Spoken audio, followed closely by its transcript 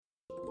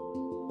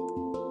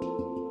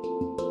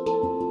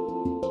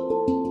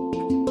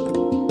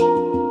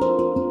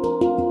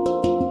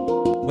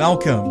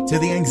Welcome to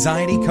the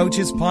Anxiety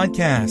Coaches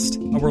Podcast,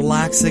 a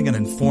relaxing and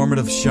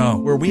informative show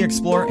where we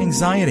explore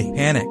anxiety,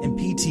 panic, and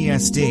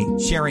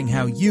PTSD, sharing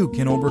how you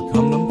can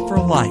overcome them for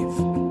life.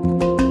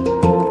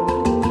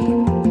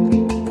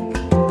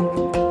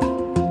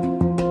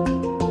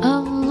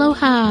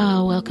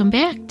 Aloha! Welcome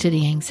back to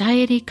the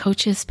Anxiety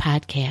Coaches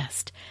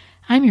Podcast.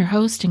 I'm your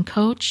host and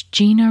coach,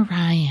 Gina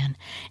Ryan,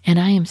 and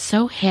I am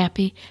so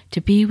happy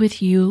to be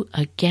with you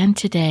again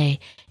today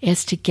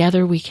as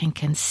together we can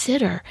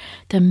consider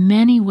the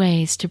many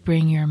ways to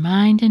bring your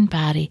mind and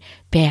body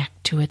back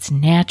to its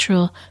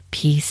natural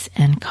peace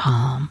and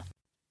calm.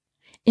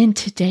 In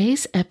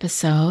today's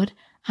episode,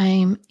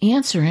 I'm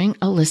answering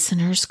a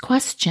listener's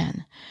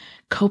question.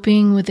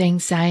 Coping with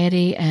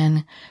anxiety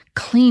and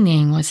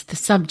cleaning was the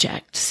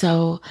subject,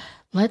 so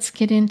let's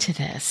get into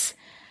this.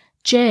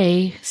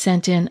 Jay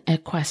sent in a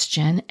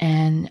question,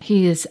 and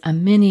he is a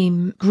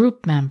mini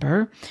group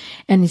member,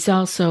 and he's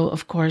also,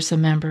 of course, a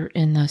member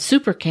in the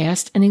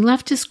Supercast, and he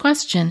left his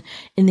question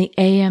in the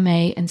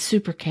AMA and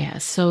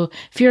Supercast. So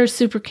if you're a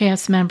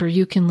Supercast member,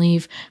 you can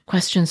leave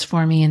questions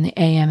for me in the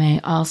AMA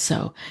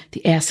also,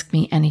 the Ask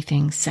Me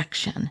Anything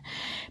section.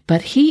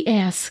 But he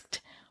asked,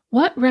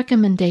 what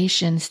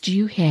recommendations do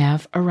you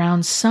have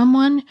around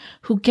someone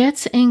who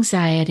gets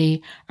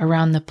anxiety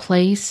around the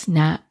place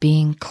not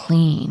being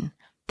clean?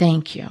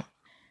 Thank you.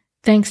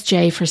 Thanks,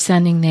 Jay, for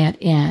sending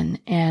that in.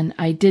 And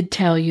I did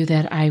tell you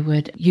that I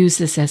would use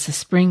this as a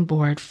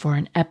springboard for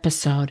an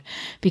episode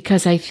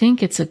because I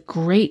think it's a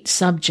great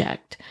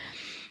subject.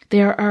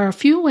 There are a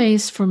few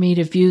ways for me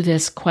to view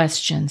this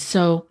question.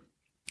 So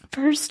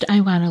first,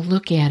 I want to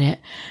look at it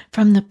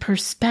from the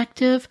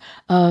perspective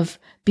of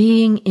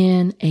being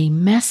in a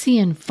messy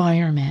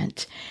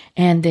environment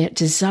and that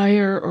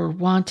desire or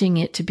wanting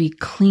it to be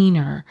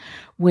cleaner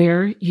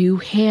where you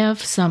have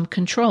some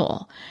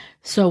control.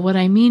 So what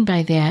I mean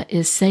by that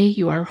is, say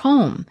you are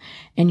home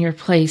and your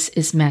place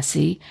is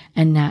messy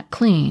and not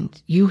clean.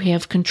 You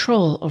have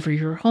control over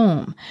your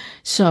home.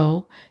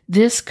 So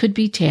this could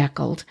be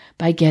tackled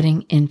by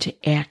getting into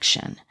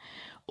action.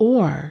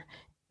 Or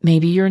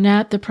maybe you're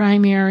not the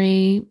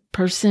primary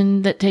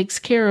person that takes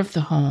care of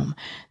the home.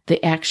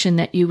 The action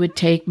that you would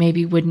take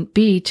maybe wouldn't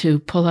be to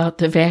pull out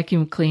the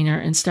vacuum cleaner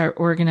and start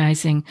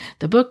organizing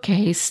the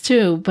bookcase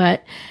too,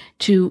 but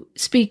to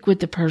speak with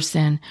the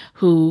person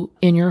who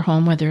in your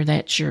home, whether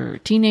that's your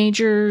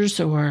teenagers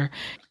or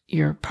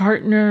your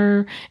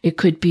partner, it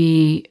could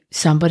be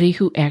somebody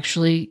who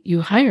actually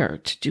you hire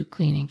to do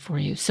cleaning for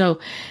you. So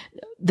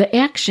the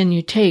action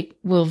you take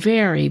will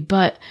vary,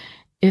 but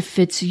if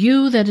it's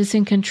you that is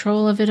in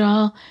control of it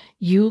all,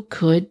 you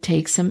could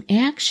take some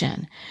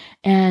action.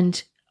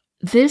 And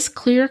this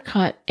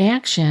clear-cut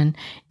action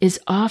is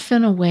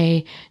often a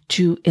way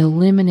to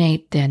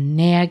eliminate the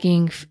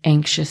nagging,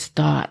 anxious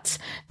thoughts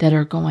that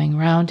are going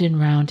round and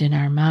round in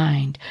our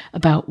mind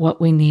about what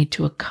we need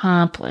to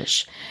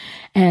accomplish.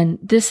 And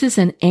this is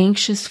an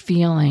anxious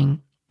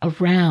feeling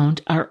around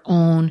our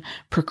own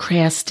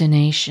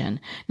procrastination.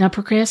 Now,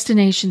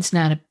 procrastination is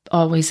not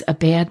always a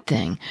bad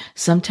thing.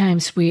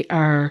 Sometimes we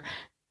are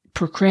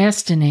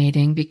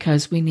procrastinating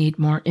because we need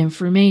more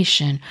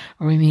information,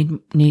 or we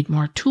need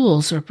more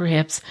tools, or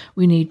perhaps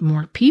we need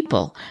more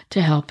people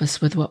to help us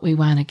with what we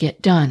want to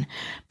get done.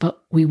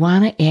 But we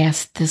want to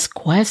ask this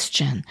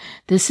question.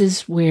 This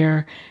is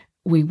where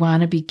we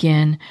want to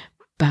begin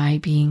by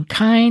being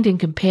kind and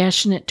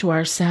compassionate to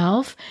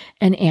ourselves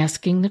and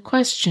asking the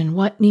question,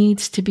 what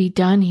needs to be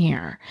done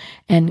here?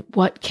 And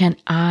what can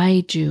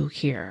I do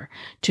here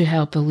to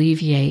help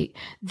alleviate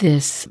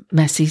this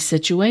messy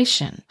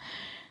situation?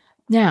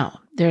 Now,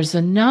 there's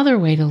another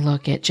way to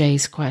look at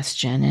Jay's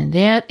question, and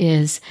that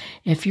is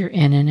if you're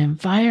in an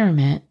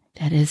environment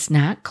that is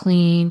not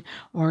clean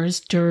or is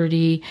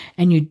dirty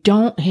and you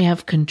don't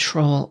have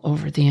control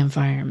over the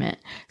environment,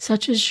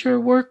 such as your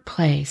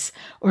workplace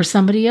or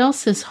somebody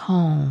else's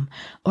home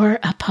or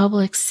a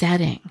public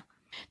setting.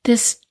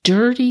 This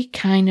dirty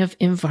kind of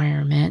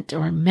environment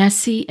or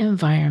messy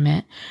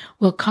environment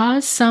will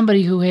cause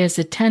somebody who has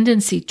a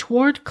tendency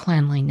toward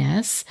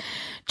cleanliness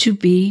to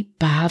be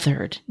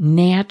bothered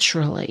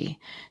naturally.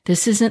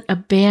 This isn't a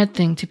bad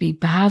thing to be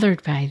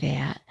bothered by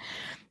that.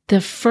 The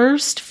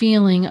first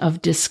feeling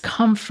of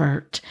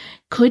discomfort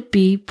could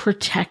be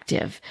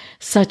protective,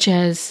 such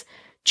as,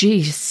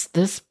 geez,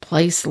 this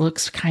place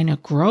looks kind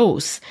of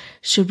gross.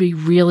 Should we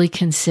really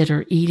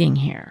consider eating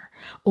here?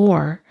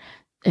 Or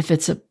if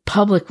it's a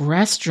public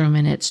restroom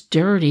and it's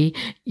dirty,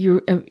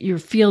 you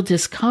feel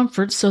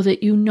discomfort so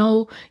that you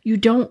know you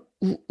don't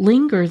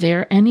linger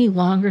there any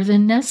longer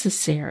than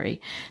necessary.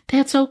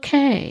 That's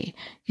okay.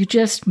 You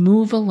just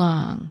move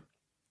along.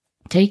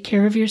 Take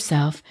care of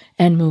yourself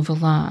and move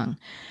along.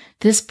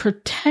 This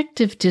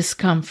protective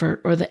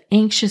discomfort or the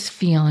anxious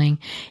feeling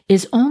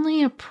is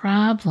only a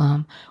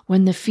problem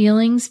when the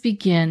feelings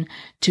begin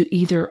to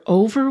either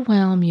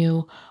overwhelm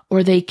you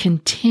or they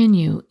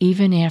continue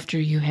even after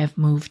you have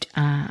moved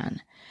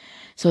on.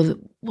 So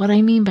what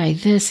I mean by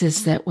this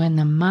is that when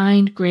the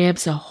mind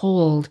grabs a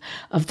hold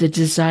of the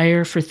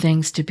desire for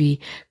things to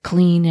be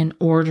clean and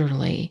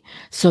orderly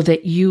so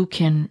that you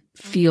can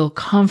feel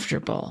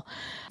comfortable,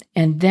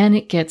 and then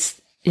it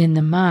gets in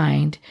the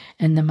mind,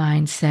 and the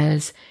mind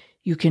says,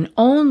 you can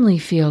only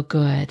feel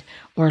good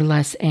or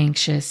less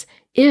anxious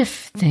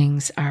if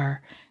things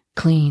are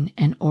clean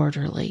and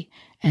orderly.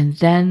 And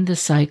then the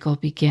cycle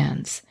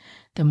begins.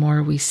 The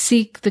more we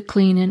seek the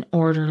clean and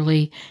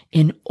orderly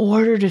in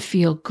order to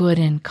feel good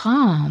and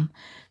calm,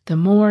 the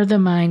more the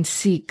mind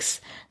seeks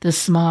the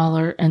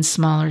smaller and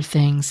smaller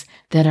things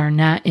that are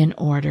not in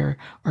order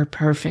or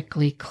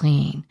perfectly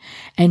clean.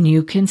 And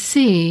you can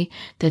see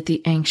that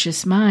the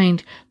anxious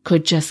mind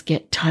could just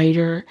get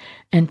tighter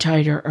and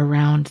tighter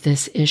around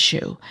this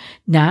issue,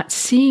 not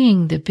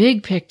seeing the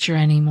big picture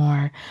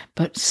anymore,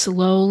 but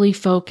slowly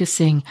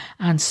focusing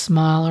on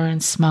smaller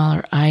and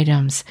smaller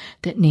items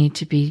that need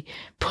to be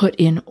put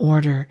in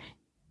order.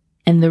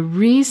 And the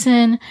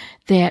reason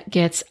that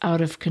gets out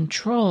of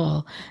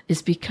control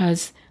is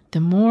because the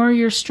more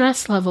your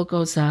stress level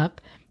goes up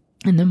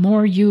and the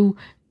more you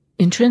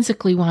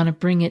intrinsically want to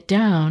bring it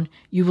down,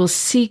 you will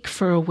seek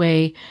for a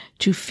way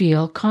to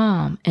feel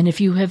calm. And if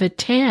you have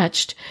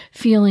attached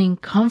feeling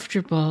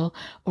comfortable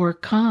or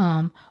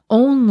calm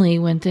only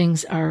when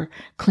things are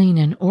clean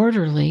and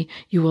orderly,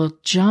 you will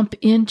jump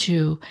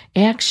into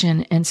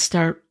action and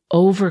start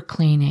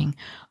over-cleaning,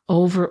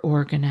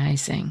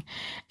 over-organizing.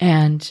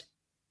 And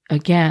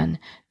again,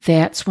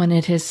 that's when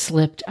it has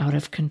slipped out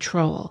of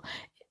control.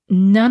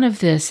 None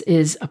of this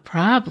is a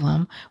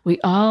problem. We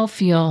all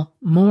feel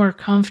more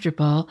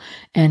comfortable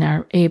and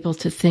are able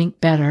to think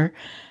better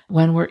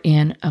when we're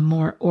in a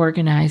more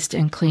organized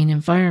and clean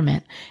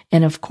environment.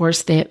 And of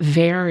course, that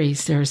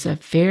varies. There's a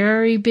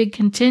very big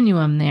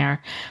continuum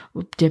there,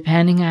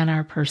 depending on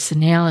our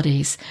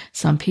personalities.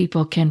 Some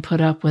people can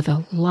put up with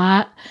a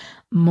lot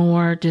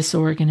more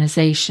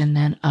disorganization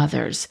than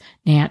others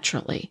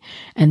naturally.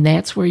 And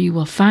that's where you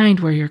will find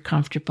where you're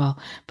comfortable.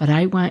 But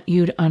I want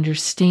you to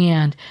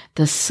understand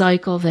the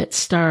cycle that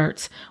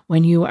starts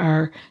when you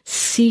are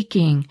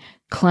seeking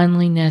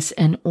cleanliness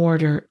and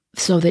order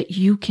so that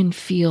you can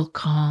feel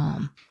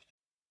calm.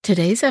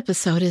 Today's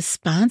episode is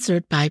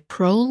sponsored by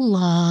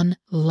Prolon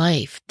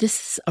Life. This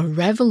is a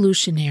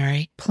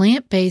revolutionary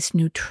plant-based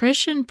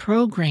nutrition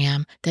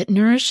program that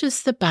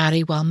nourishes the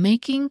body while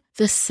making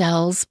the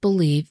cells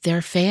believe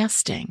they're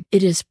fasting.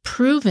 It is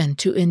proven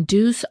to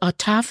induce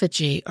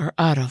autophagy or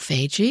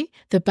autophagy,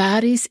 the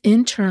body's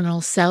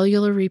internal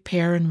cellular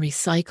repair and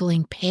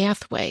recycling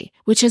pathway,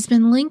 which has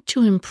been linked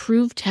to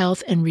improved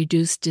health and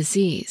reduced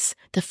disease.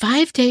 The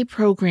 5-day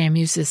program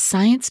uses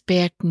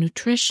science-backed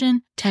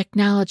nutrition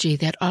technology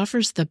that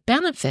offers the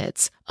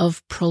benefits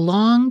of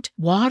prolonged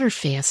water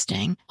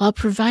fasting while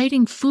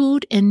providing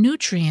food and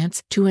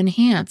nutrients to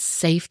enhance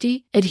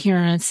safety,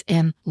 adherence,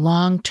 and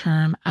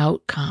long-term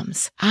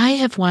outcomes. I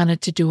have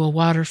wanted to do a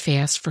water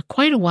fast for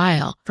quite a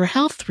while for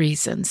health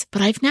reasons,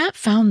 but I've not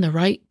found the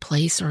right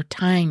place or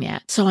time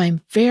yet. So I'm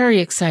very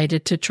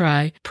excited to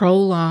try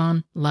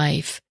Prolon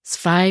Life's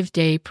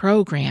 5-day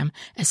program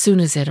as soon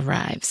as it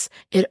arrives.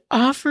 It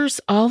offers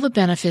all the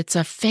benefits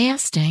of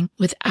fasting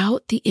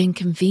without the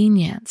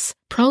inconvenience.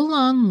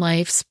 Prolon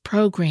Life's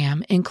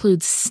program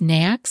includes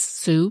snacks,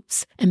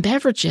 soups, and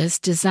beverages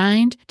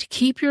designed to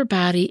keep your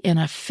body in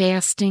a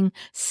fasting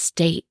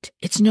state.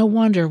 It's no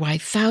wonder why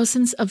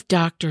thousands of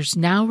doctors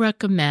now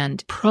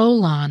recommend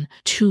Prolon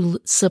to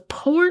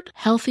support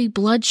healthy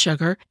blood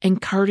sugar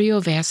and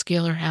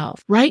cardiovascular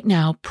health. Right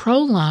now,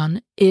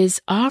 Prolon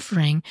is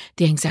offering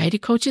the Anxiety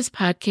Coaches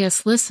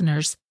podcast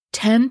listeners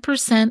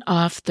 10%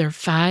 off their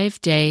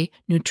 5-day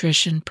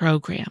nutrition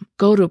program.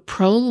 Go to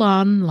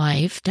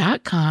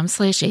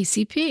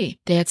prolonlife.com/ACP.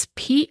 That's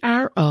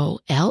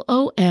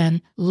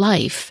PROLON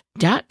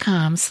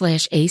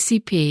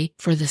life.com/ACP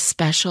for the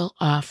special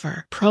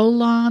offer.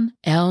 Prolon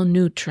L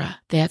Nutra.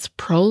 That's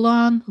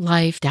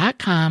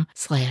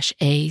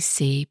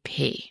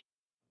prolonlife.com/ACP.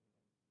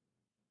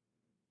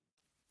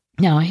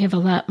 Now, I have a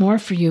lot more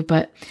for you,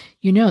 but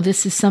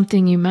this is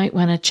something you might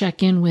want to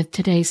check in with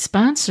today's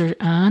sponsor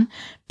on.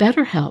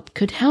 BetterHelp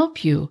could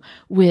help you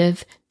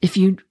with, if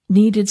you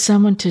needed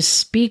someone to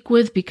speak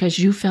with because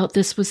you felt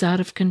this was out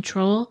of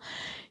control,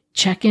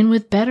 check in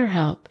with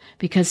BetterHelp,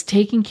 because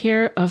taking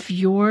care of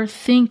your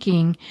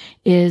thinking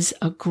is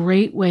a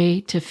great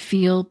way to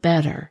feel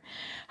better.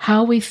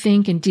 How we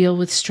think and deal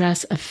with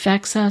stress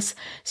affects us,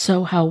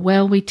 so how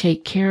well we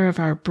take care of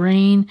our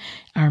brain,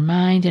 our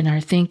mind, and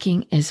our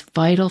thinking is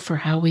vital for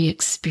how we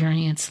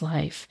experience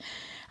life.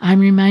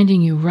 I'm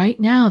reminding you right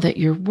now that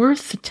you're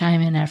worth the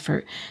time and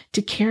effort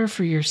to care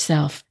for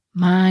yourself,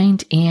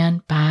 mind,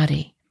 and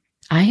body.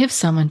 I have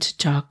someone to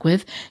talk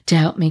with to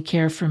help me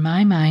care for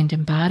my mind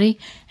and body,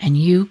 and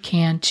you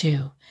can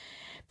too.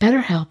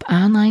 BetterHelp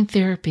Online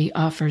Therapy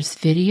offers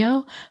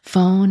video,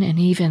 phone, and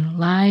even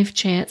live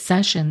chat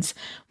sessions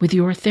with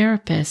your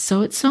therapist,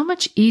 so it's so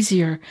much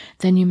easier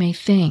than you may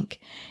think.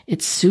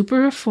 It's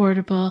super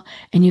affordable,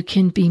 and you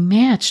can be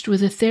matched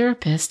with a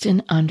therapist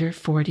in under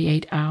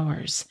 48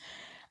 hours.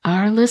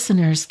 our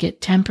listeners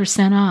get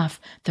 10% off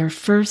their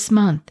first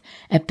month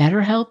at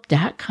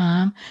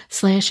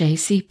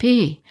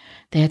betterhelp.com/ACP.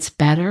 That's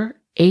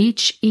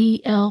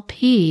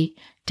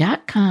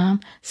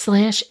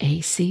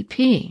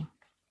betterhelp.com/ACP.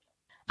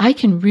 I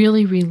can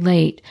really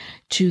relate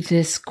to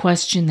this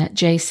question that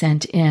Jay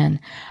sent in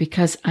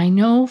because I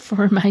know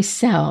for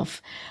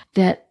myself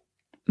that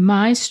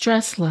my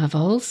stress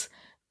levels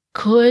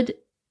could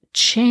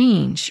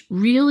change,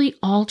 really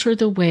alter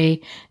the way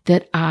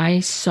that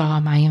I saw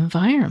my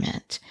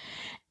environment.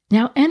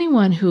 Now,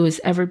 anyone who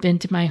has ever been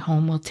to my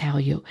home will tell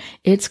you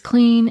it's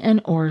clean and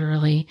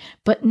orderly,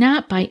 but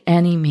not by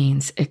any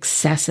means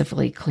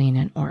excessively clean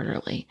and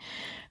orderly.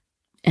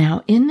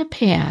 Now, in the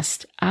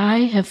past, I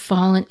have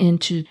fallen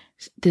into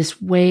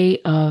this way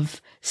of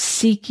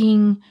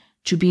seeking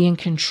to be in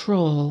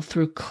control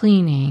through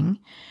cleaning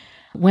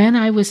when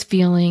I was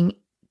feeling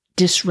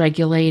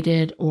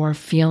dysregulated or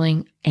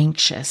feeling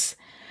anxious.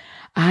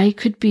 I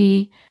could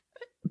be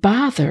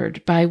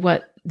bothered by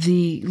what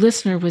the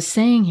listener was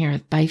saying here,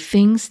 by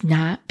things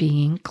not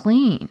being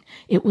clean.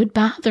 It would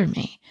bother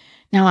me.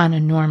 Now, on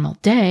a normal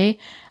day,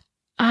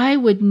 I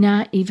would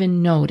not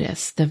even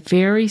notice the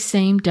very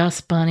same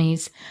dust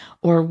bunnies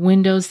or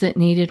windows that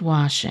needed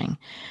washing.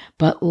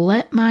 But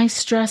let my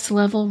stress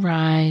level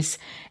rise,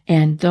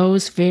 and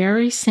those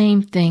very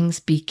same things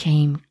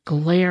became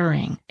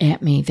glaring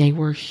at me. They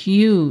were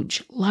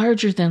huge,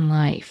 larger than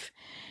life.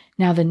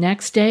 Now, the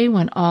next day,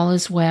 when all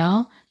is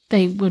well,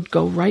 they would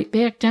go right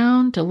back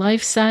down to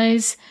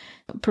life-size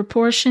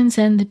proportions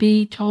and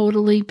be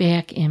totally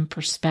back in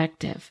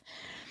perspective.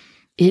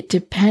 It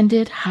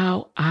depended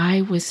how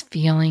I was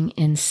feeling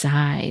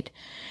inside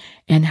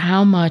and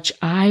how much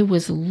I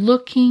was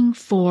looking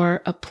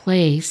for a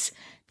place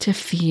to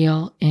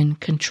feel in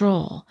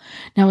control.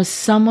 Now, as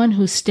someone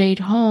who stayed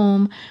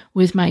home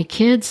with my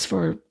kids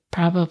for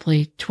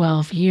probably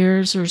 12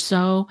 years or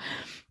so,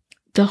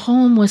 the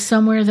home was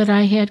somewhere that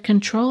I had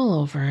control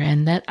over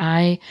and that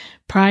I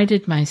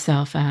prided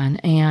myself on,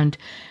 and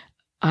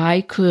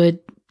I could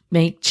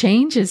make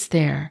changes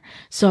there.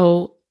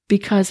 So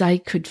because I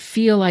could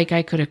feel like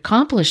I could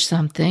accomplish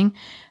something,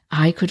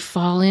 I could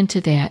fall into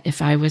that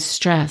if I was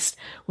stressed.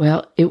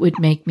 Well, it would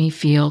make me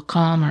feel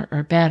calmer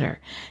or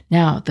better.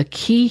 Now, the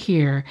key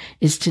here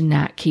is to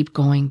not keep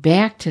going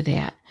back to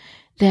that.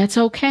 That's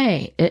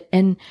okay.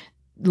 And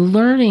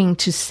learning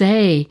to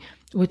say,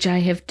 which I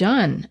have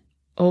done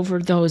over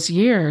those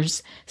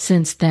years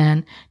since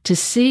then, to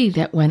see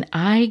that when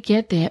I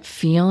get that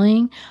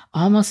feeling,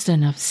 almost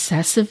an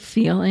obsessive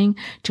feeling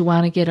to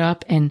want to get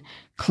up and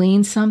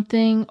clean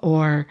something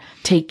or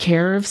take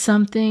care of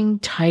something,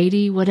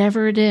 tidy,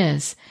 whatever it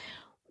is,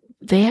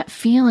 that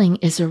feeling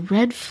is a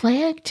red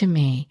flag to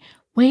me.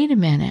 Wait a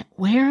minute,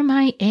 where am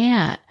I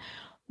at?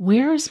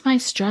 Where is my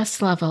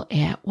stress level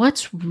at?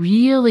 What's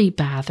really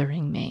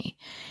bothering me?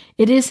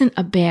 It isn't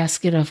a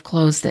basket of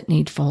clothes that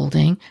need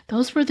folding.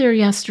 Those were there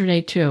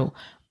yesterday too.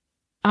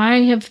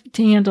 I have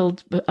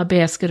handled a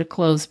basket of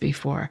clothes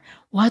before.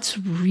 What's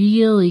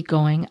really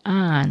going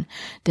on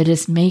that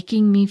is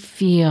making me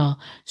feel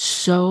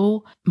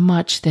so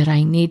much that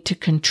I need to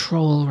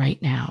control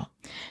right now?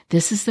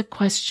 This is the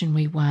question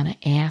we want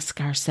to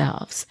ask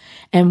ourselves.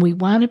 And we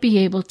want to be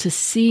able to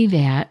see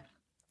that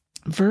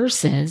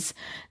versus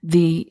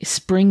the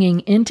springing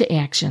into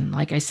action.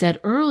 Like I said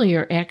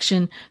earlier,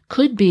 action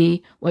could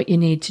be what you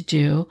need to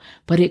do,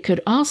 but it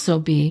could also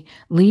be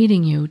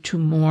leading you to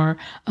more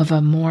of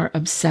a more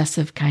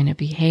obsessive kind of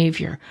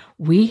behavior.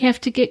 We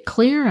have to get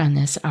clear on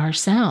this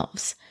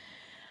ourselves.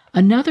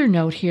 Another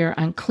note here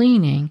on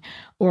cleaning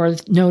or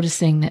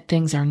noticing that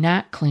things are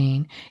not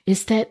clean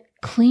is that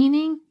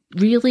cleaning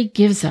really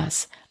gives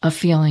us a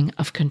feeling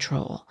of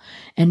control.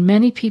 And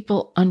many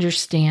people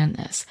understand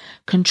this.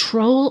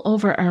 Control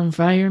over our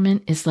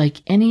environment is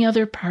like any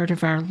other part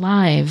of our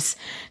lives,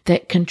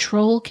 that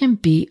control can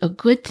be a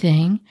good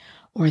thing,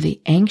 or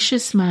the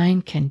anxious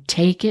mind can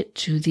take it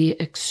to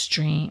the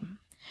extreme.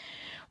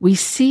 We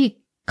see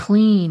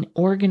clean,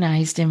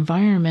 organized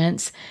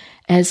environments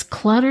as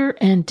clutter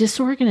and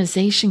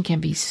disorganization can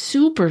be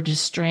super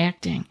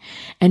distracting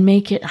and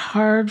make it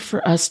hard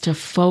for us to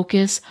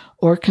focus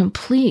or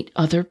complete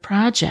other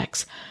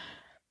projects.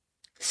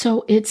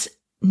 So it's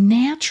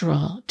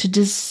natural to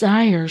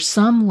desire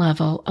some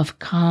level of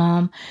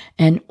calm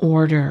and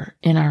order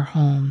in our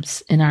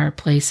homes, in our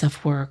place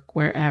of work,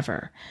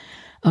 wherever.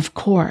 Of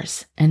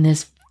course, and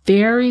this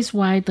varies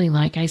widely,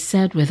 like I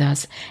said, with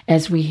us,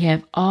 as we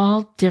have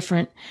all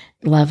different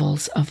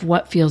levels of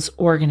what feels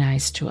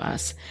organized to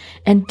us.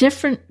 And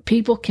different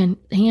people can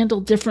handle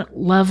different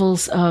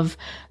levels of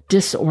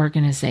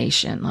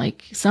disorganization.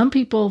 Like some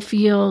people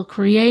feel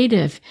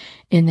creative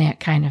in that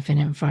kind of an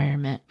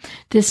environment.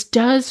 This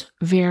does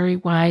vary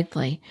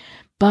widely,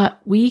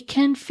 but we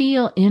can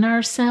feel in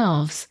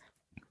ourselves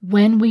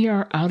when we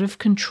are out of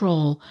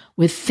control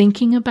with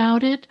thinking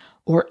about it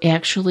or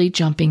actually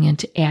jumping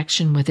into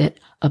action with it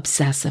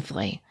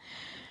obsessively.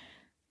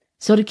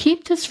 So to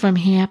keep this from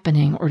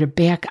happening or to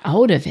back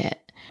out of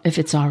it, if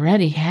it's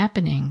already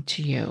happening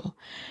to you,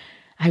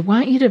 I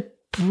want you to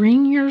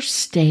bring your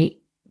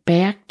state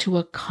back to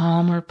a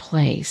calmer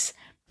place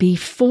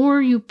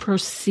before you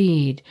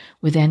proceed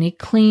with any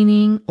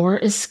cleaning or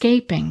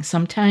escaping.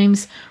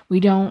 Sometimes we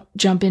don't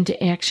jump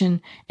into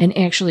action and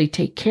actually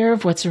take care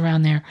of what's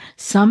around there.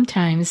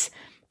 Sometimes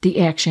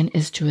the action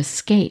is to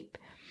escape.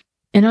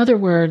 In other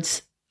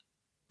words,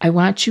 I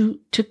want you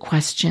to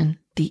question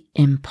the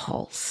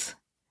impulse.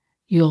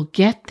 You'll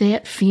get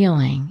that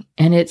feeling,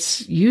 and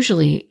it's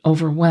usually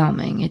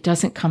overwhelming. It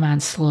doesn't come on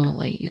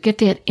slowly. You get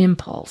that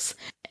impulse.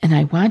 And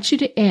I want you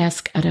to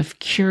ask out of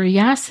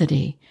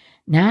curiosity,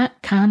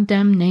 not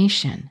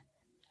condemnation.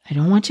 I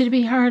don't want you to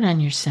be hard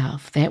on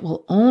yourself. That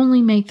will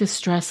only make the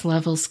stress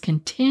levels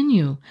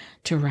continue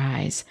to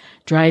rise,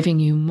 driving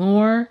you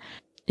more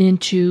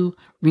into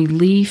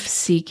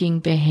relief-seeking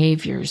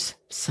behaviors,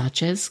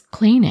 such as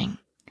cleaning.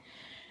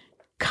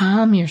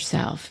 Calm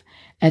yourself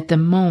at the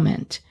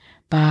moment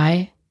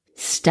by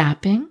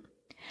stopping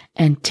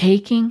and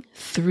taking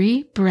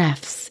 3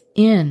 breaths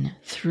in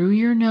through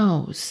your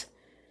nose.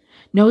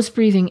 Nose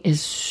breathing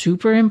is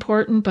super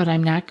important, but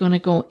I'm not going to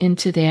go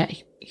into that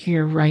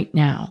here right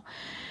now.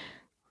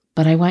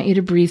 But I want you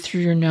to breathe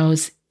through your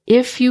nose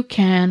if you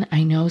can.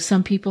 I know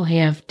some people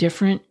have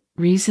different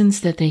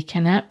reasons that they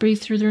cannot breathe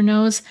through their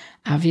nose.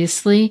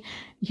 Obviously,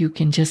 you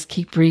can just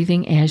keep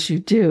breathing as you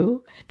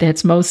do.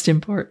 That's most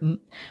important.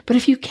 But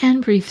if you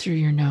can breathe through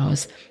your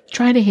nose,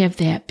 try to have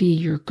that be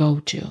your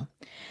go-to.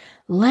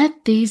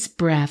 Let these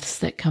breaths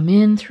that come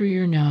in through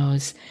your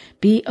nose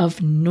be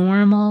of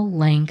normal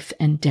length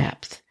and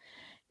depth.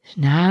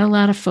 Not a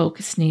lot of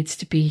focus needs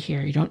to be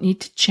here. You don't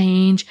need to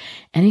change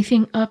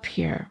anything up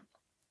here.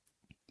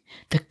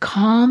 The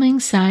calming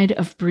side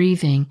of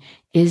breathing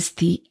is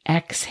the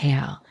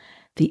exhale.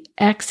 The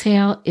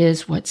exhale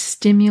is what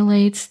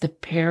stimulates the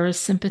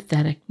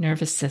parasympathetic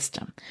nervous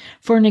system.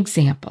 For an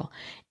example,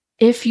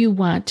 if you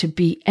want to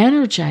be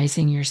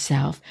energizing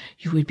yourself,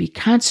 you would be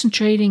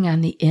concentrating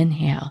on the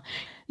inhale.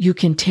 You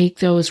can take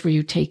those where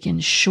you take in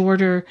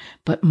shorter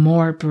but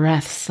more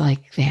breaths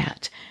like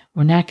that.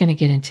 We're not going to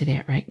get into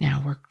that right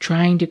now. We're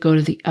trying to go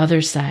to the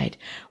other side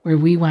where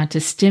we want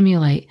to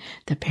stimulate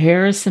the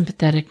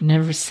parasympathetic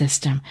nervous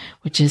system,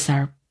 which is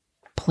our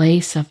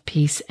place of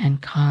peace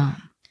and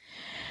calm.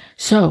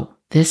 So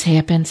this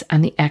happens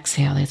on the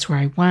exhale. That's where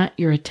I want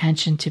your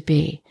attention to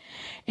be.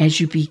 As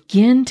you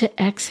begin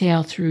to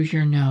exhale through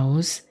your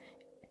nose,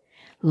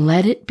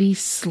 let it be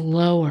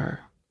slower.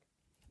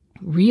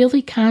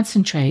 Really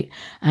concentrate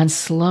on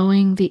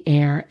slowing the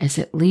air as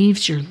it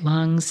leaves your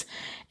lungs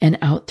and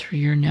out through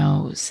your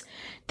nose.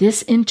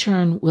 This in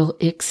turn will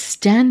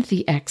extend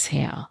the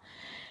exhale,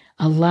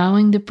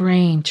 allowing the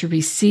brain to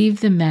receive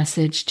the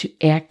message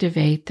to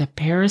activate the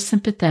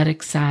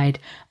parasympathetic side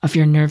of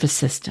your nervous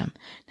system.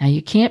 Now,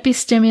 you can't be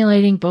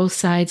stimulating both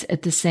sides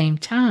at the same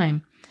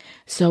time,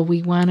 so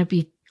we want to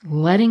be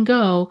letting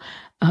go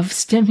of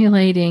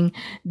stimulating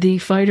the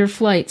fight or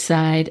flight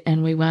side,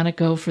 and we want to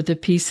go for the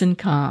peace and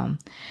calm.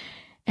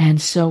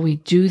 And so we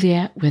do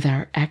that with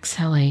our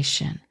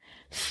exhalation.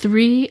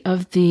 3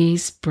 of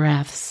these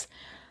breaths,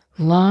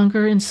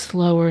 longer and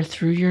slower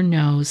through your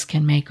nose,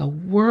 can make a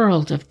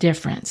world of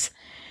difference.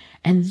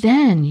 And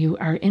then you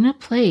are in a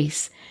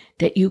place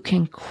that you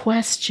can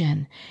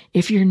question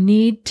if your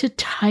need to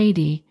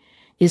tidy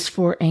is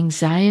for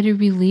anxiety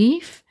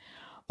relief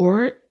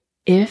or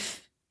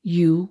if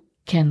you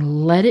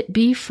can let it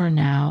be for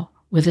now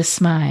with a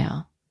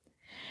smile.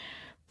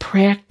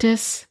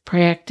 Practice,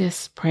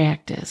 practice,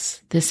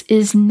 practice. This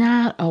is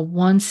not a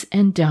once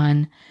and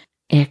done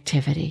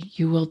activity.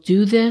 You will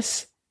do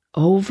this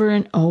over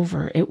and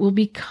over. It will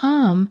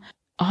become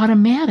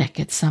automatic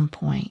at some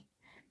point.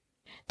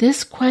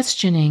 This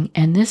questioning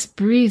and this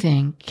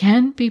breathing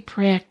can be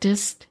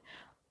practiced,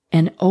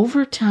 and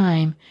over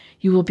time,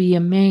 you will be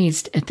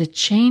amazed at the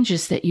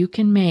changes that you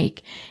can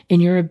make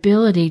in your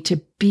ability to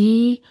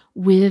be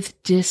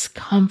with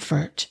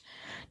discomfort,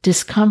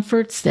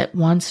 discomforts that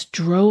once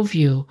drove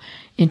you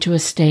into a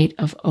state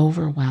of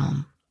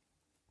overwhelm.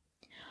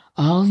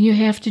 All you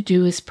have to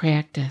do is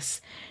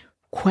practice,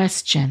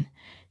 question,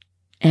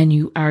 and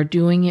you are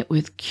doing it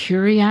with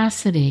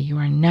curiosity. You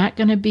are not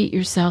going to beat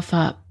yourself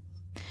up.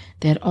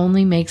 That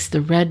only makes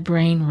the red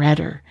brain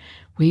redder.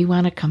 We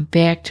want to come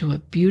back to a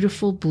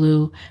beautiful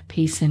blue,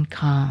 peace and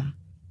calm.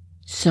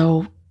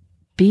 So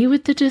be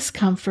with the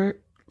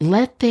discomfort.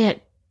 Let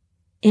that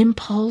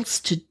impulse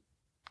to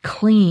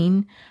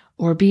clean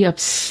or be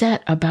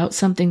upset about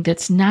something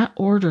that's not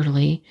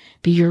orderly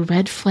be your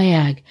red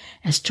flag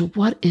as to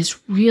what is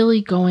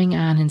really going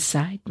on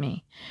inside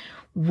me.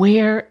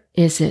 Where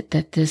is it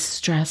that this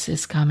stress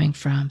is coming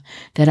from,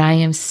 that I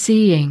am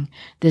seeing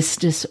this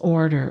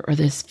disorder or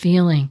this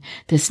feeling,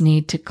 this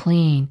need to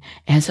clean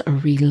as a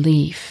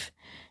relief,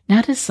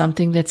 not as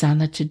something that's on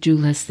the to-do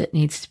list that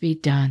needs to be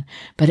done,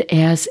 but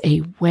as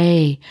a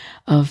way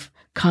of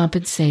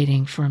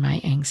compensating for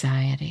my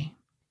anxiety.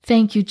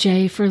 Thank you,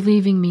 Jay, for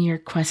leaving me your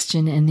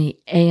question in the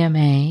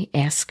AMA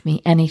Ask Me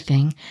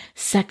Anything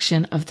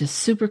section of the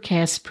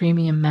Supercast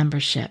Premium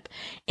membership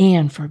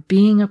and for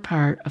being a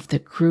part of the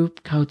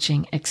group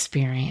coaching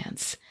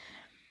experience.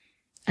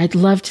 I'd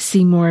love to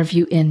see more of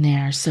you in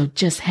there, so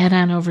just head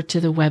on over to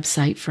the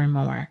website for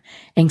more,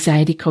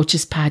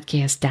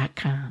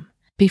 anxietycoachespodcast.com.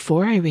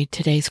 Before I read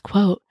today's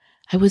quote,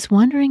 I was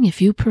wondering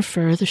if you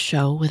prefer the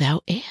show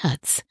without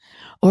ads,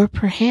 or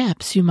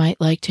perhaps you might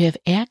like to have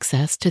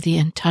access to the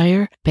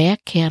entire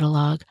back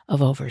catalog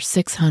of over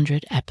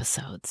 600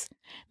 episodes.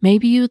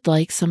 Maybe you'd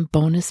like some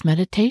bonus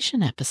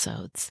meditation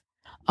episodes.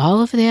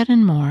 All of that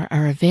and more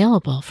are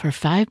available for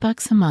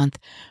 $5 a month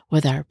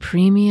with our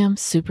premium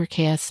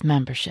Supercast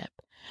membership.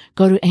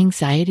 Go to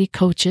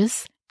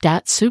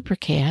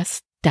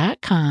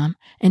anxietycoaches.supercast.com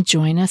and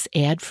join us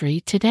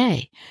ad-free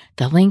today.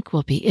 The link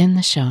will be in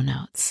the show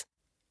notes.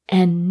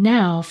 And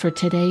now for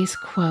today's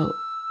quote.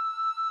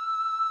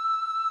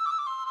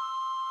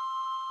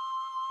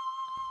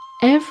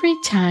 Every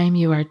time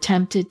you are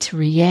tempted to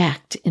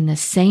react in the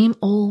same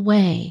old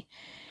way,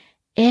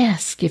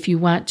 ask if you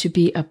want to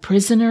be a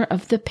prisoner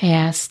of the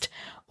past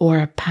or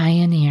a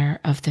pioneer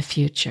of the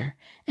future.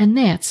 And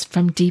that's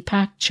from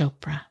Deepak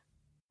Chopra.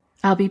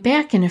 I'll be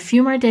back in a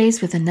few more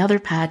days with another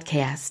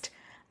podcast.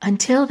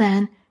 Until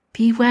then,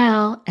 be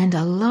well and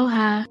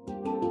aloha.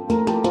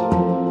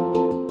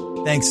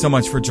 Thanks so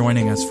much for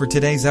joining us for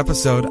today's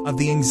episode of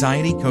the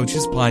Anxiety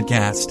Coaches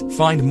Podcast.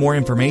 Find more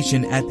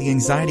information at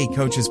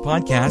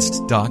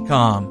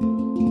theanxietycoachespodcast.com.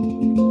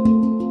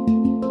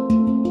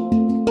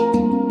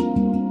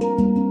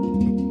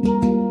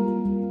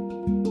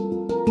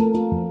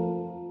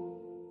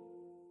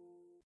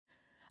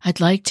 I'd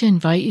like to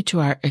invite you to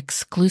our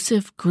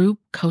exclusive group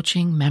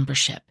coaching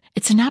membership.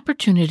 It's an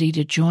opportunity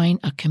to join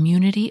a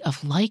community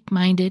of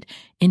like-minded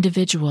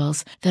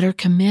individuals that are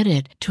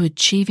committed to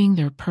achieving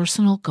their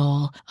personal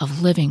goal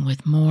of living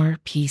with more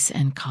peace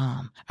and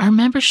calm. Our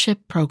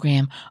membership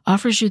program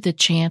offers you the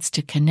chance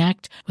to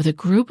connect with a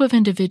group of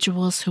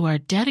individuals who are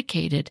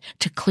dedicated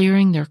to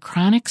clearing their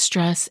chronic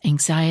stress,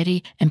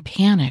 anxiety, and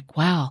panic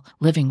while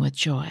living with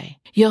joy.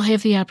 You'll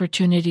have the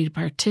opportunity to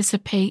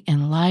participate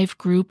in live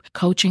group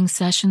coaching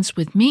sessions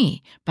with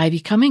me. By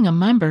becoming a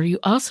member, you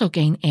also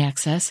gain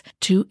access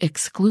to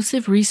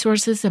exclusive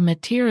resources and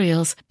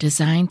materials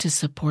designed to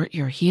support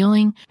your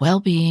healing,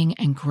 well-being,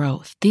 and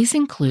growth. These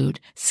include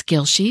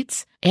skill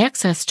sheets,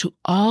 access to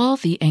all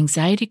the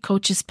Anxiety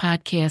Coaches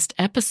Podcast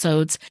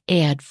episodes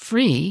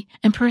ad-free,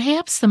 and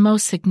perhaps the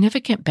most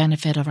significant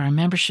benefit of our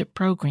membership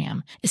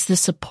program is the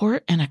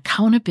support and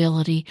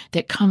accountability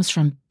that comes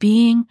from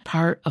being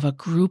part of a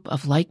group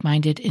of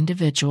like-minded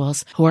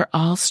individuals who are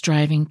all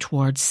striving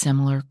towards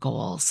similar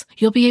goals.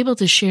 You'll be able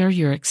to share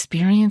your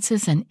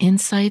experiences and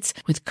insights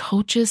with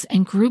coaches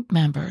and group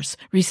members,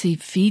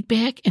 receive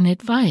feedback and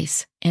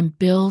advice, and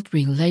build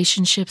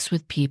relationships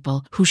with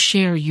people who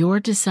share your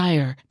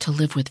desire to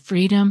live with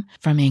freedom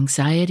from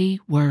anxiety,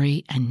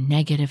 worry, and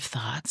negative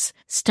thoughts.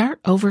 Start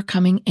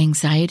overcoming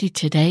anxiety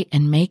today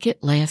and make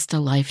it last a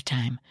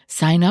lifetime.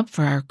 Sign up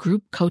for our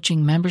group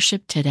coaching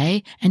membership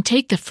today and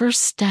take the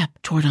first step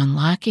toward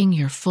unlocking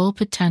your full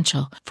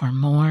potential for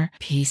more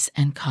peace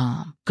and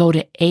calm. Go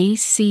to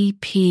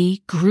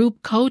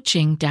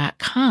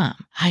acpgroupcoaching.com.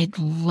 I'd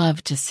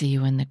love to see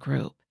you in the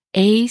group.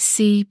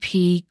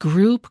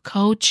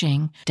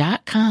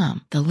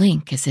 acpgroupcoaching.com. The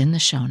link is in the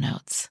show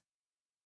notes.